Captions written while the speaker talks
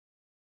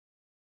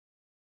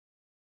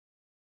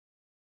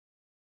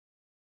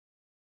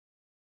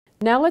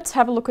Now let's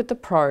have a look at the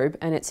probe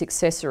and its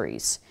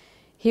accessories.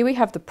 Here we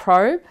have the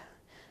probe,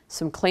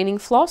 some cleaning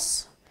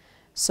floss,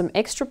 some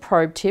extra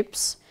probe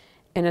tips,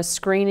 and a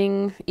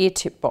screening ear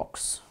tip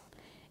box.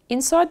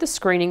 Inside the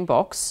screening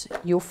box,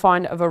 you'll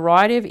find a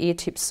variety of ear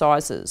tip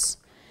sizes.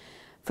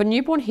 For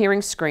newborn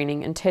hearing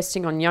screening and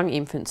testing on young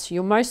infants,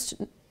 you'll most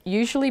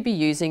usually be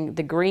using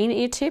the green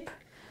ear tip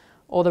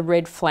or the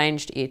red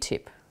flanged ear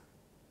tip.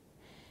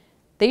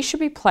 These should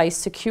be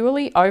placed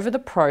securely over the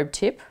probe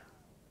tip,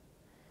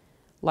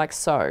 like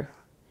so,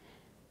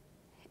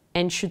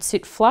 and should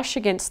sit flush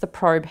against the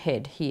probe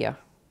head here.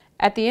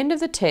 At the end of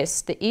the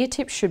test, the ear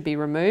tips should be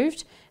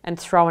removed and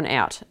thrown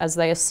out, as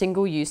they are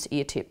single-use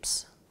ear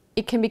tips.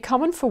 It can be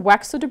common for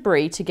wax or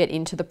debris to get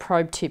into the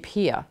probe tip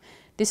here.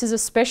 This is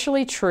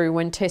especially true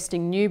when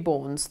testing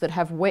newborns that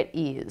have wet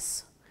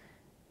ears.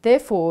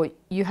 Therefore,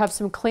 you have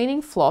some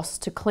cleaning floss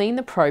to clean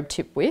the probe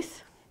tip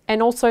with,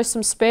 and also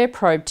some spare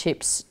probe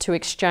tips to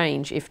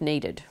exchange if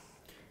needed.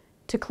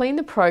 To clean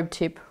the probe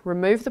tip,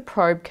 remove the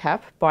probe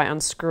cap by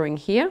unscrewing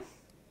here,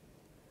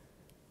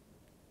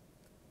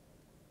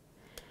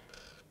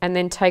 and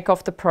then take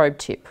off the probe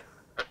tip.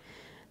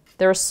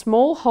 There are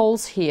small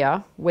holes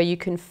here where you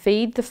can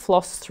feed the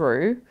floss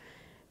through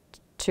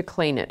to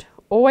clean it.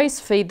 Always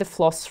feed the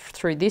floss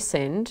through this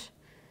end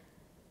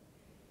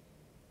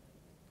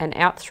and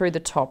out through the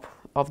top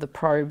of the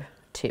probe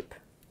tip.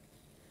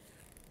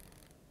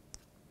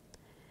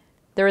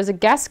 There is a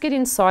gasket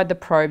inside the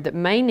probe that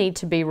may need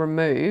to be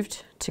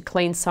removed to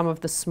clean some of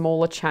the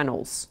smaller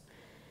channels.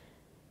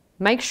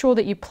 Make sure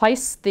that you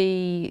place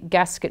the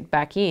gasket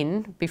back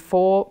in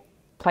before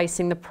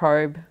placing the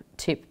probe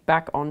tip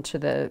back onto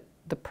the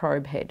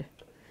probe head.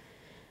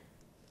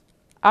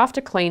 After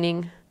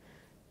cleaning,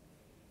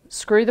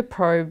 screw the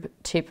probe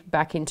tip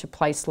back into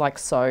place like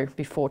so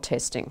before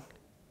testing.